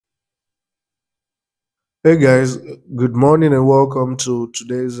Hey guys, good morning and welcome to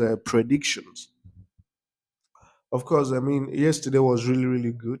today's predictions. Of course, I mean, yesterday was really,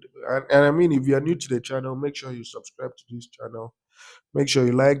 really good. And I mean, if you are new to the channel, make sure you subscribe to this channel. Make sure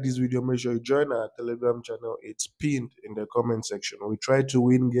you like this video. Make sure you join our Telegram channel. It's pinned in the comment section. We try to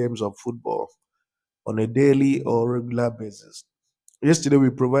win games of football on a daily or regular basis. Yesterday,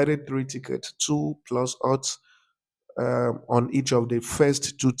 we provided three tickets, two plus odds on each of the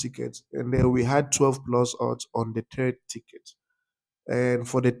first two tickets. And then we had 12 plus odds on the third ticket. And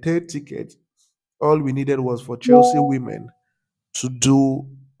for the third ticket, all we needed was for Chelsea women to do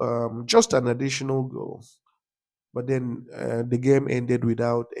just an additional goal. But then the game ended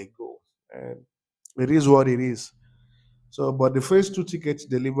without a goal. And it is what it is. So, but the first two tickets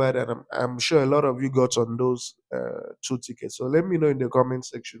delivered, and I'm sure a lot of you got on those two tickets. So let me know in the comment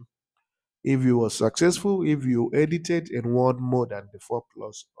section if you were successful, if you edited and won more than the 4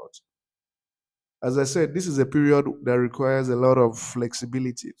 plus odds. As I said, this is a period that requires a lot of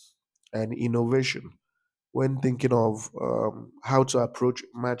flexibility and innovation when thinking of how to approach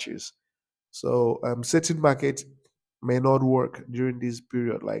matches. So certain market may not work during this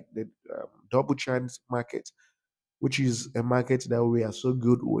period, like the double chance market, which is a market that we are so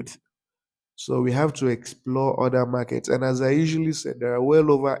good with. So we have to explore other markets. And as I usually said, there are well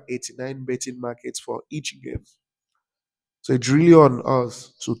over 89 betting markets for each game. So it's really on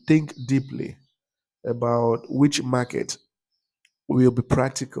us to think deeply about which market will be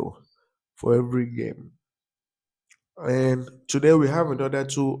practical for every game. And today we have another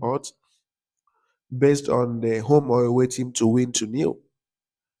two odds based on the home or away team to win to nil.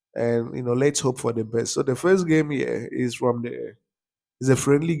 And let's hope for the best. So the first game here is a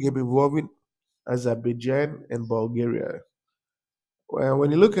friendly game involving Azerbaijan and Bulgaria. Well,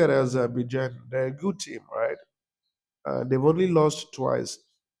 when you look at Azerbaijan, they're a good team, right? They've only lost twice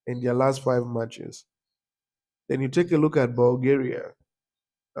in their last five matches. Then you take a look at Bulgaria.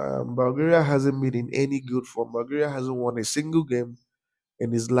 Bulgaria hasn't been in any good form. Bulgaria hasn't won a single game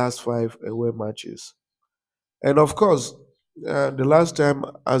in his last five away matches. And of course, the last time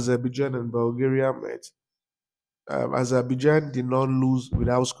Azerbaijan and Bulgaria met, Azerbaijan did not lose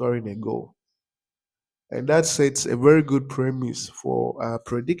without scoring a goal. And that sets a very good premise for our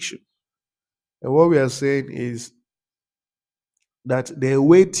prediction. And what we are saying is that the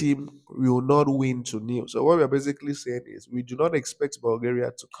away team will not win to nil. So what we are basically saying is we do not expect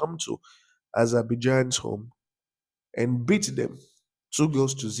Bulgaria to come to Azerbaijan's home and beat them 2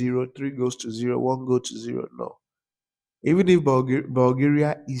 goals to 0, 3 goals to 0, 1 goal to 0. No. Even if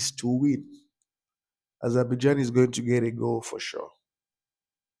Bulgaria is to win, Azerbaijan is going to get a goal for sure.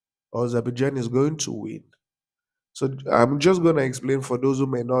 Or Azerbaijan is going to win. So I'm just going to explain for those who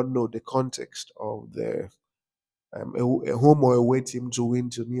may not know the context of the a home or away team to win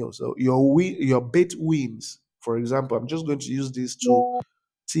to nil. So your bet wins. For example, I'm just going to use these two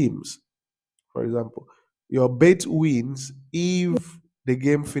teams. For example, your bet wins if the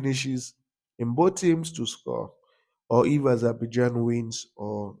game finishes in both teams to score, or if Azerbaijan wins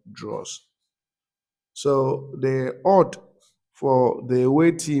or draws. So the odd for the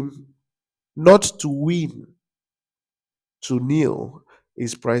away team not to win to nil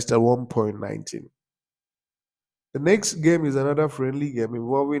is priced at 1.19. The next game is another friendly game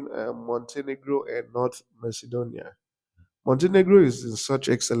involving Montenegro and North Macedonia. Montenegro is in such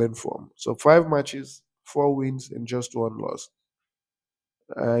excellent form. So five matches, four wins, and just one loss.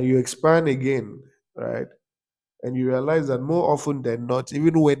 You expand again, right? And you realize that more often than not,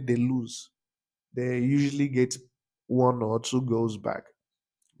 even when they lose, they usually get one or two goals back.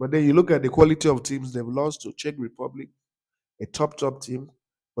 But then you look at the quality of teams they've lost to Czech Republic, a top team,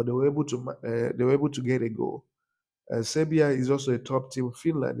 but they were able to get a goal. Serbia is also a top team.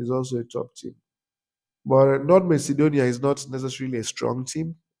 Finland is also a top team. But North Macedonia is not necessarily a strong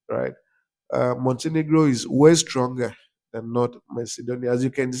team, right? Montenegro is way stronger than North Macedonia. As you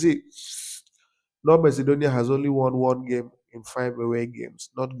can see, North Macedonia has only won one game in five away games.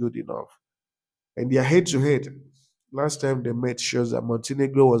 Not good enough. And their head to head, last time they met shows that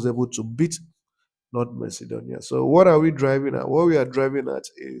Montenegro was able to beat North Macedonia. So what are we driving at? What we are driving at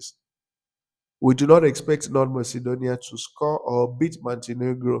is we do not expect North Macedonia to score or beat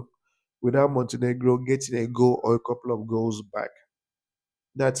Montenegro without Montenegro getting a goal or a couple of goals back.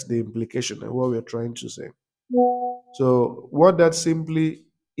 That's the implication and what we're trying to say. So, what that simply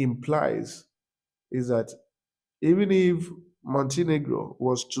implies is that even if Montenegro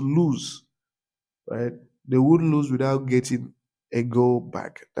was to lose, right, they would lose without getting a goal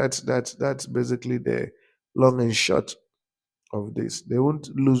back. That's basically the long and short of this. They won't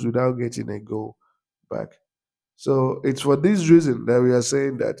lose without getting a goal back. So it's for this reason that we are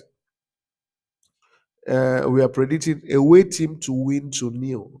saying that We are predicting away team to win to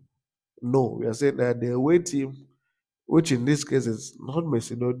nil. No, we are saying that the away team, which in this case is not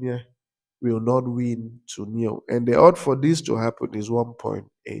Macedonia, will not win to nil. And the odd for this to happen is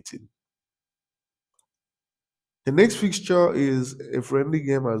 1.18. The next fixture is a friendly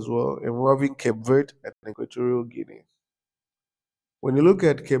game as well, involving Cape Verde and Equatorial Guinea. When you look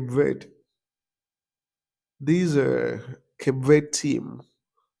at Cape Verde, these Cape Verde team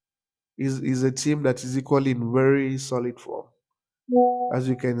is a team that is equally in very solid form. As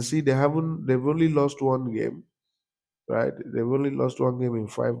you can see, they've only lost one game, right? They've only lost one game in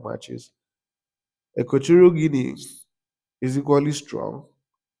 5 matches. Equatorial Guinea is equally strong,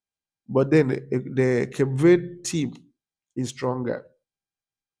 but then the Cape Verde team is stronger.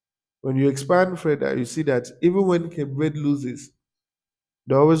 When you expand further, you see that even when Cape Verde loses,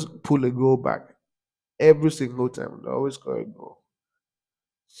 they always pull a goal back every single time. They always score a goal.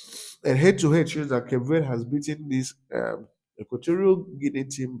 And head to head shows that Cape Verde has beaten this Equatorial Guinea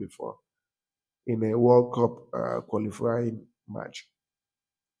team before in a World Cup qualifying match.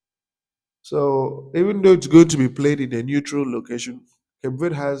 So even though it's going to be played in a neutral location, Cape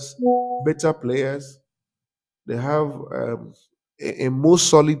Verde has better players. They have a more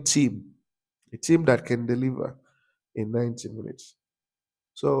solid team, a team that can deliver in 90 minutes.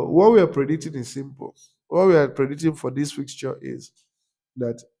 So what we are predicting is simple. What we are predicting for this fixture is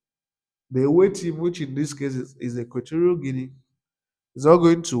that the away team, which in this case is Equatorial Guinea, is not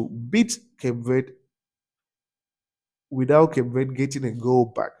going to beat Cape Verde without Cape Verde getting a goal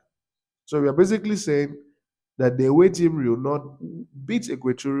back. So we are basically saying that the away team will not beat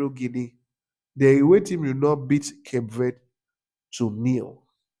Equatorial Guinea. The away team will not beat Cape Verde to nil.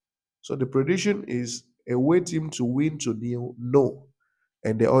 So the prediction is away team to win to nil, no.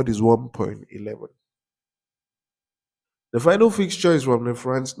 And the odd is 1.11. The final fixture is from the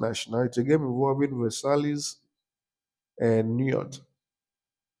France national. It's a game involving Versailles and Niort.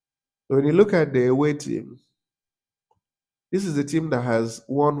 So when you look at the away team, this is a team that has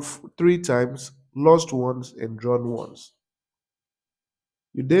won 3 times, lost once, and drawn once.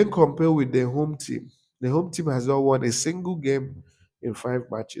 You then compare with the home team. The home team has not won a single game in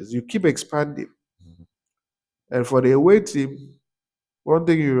 5 matches. You keep expanding. And for the away team, one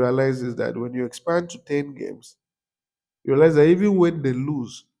thing you realize is that when you expand to 10 games, you realize that even when they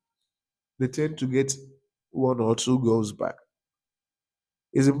lose, they tend to get 1 or 2 goals back.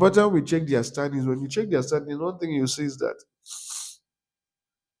 It's important we check their standings. When you check their standings, one thing you see is that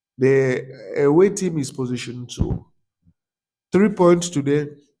the away team is position 2. 3 points today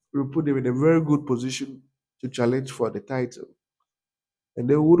will put them in a very good position to challenge for the title. And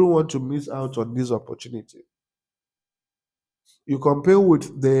they wouldn't want to miss out on this opportunity. You compare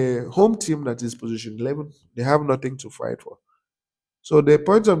with the home team that is position 11, they have nothing to fight for. So the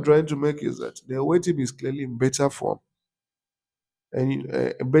point I'm trying to make is that the away team is clearly in better form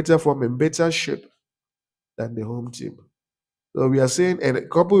and better form and better shape than the home team. So we are saying, and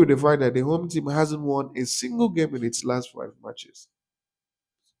coupled with the fact that the home team hasn't won a single game in its last 5 matches.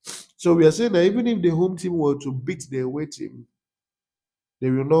 So we are saying that even if the home team were to beat the away team, they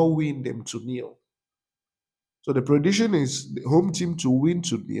will not win them to nil. So the prediction is the home team to win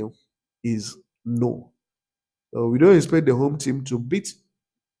to nil is no. So we don't expect the home team to beat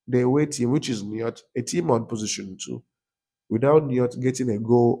the away team, which is Niot, a team on position 2, without Niot getting a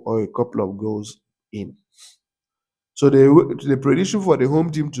goal or a couple of goals in. So the prediction for the home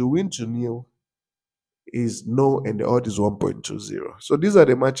team to win to nil is no, and the odd is 1.20. So these are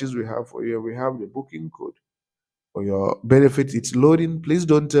the matches we have for you. We have the booking code for your benefit. It's loading. Please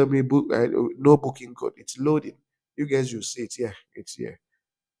don't tell me no booking code. It's loading. You guys, you see it. Yeah, it's here.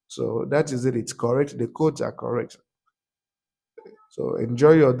 So that is it. It's correct. The codes are correct. So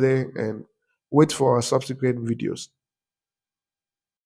enjoy your day and wait for our subsequent videos.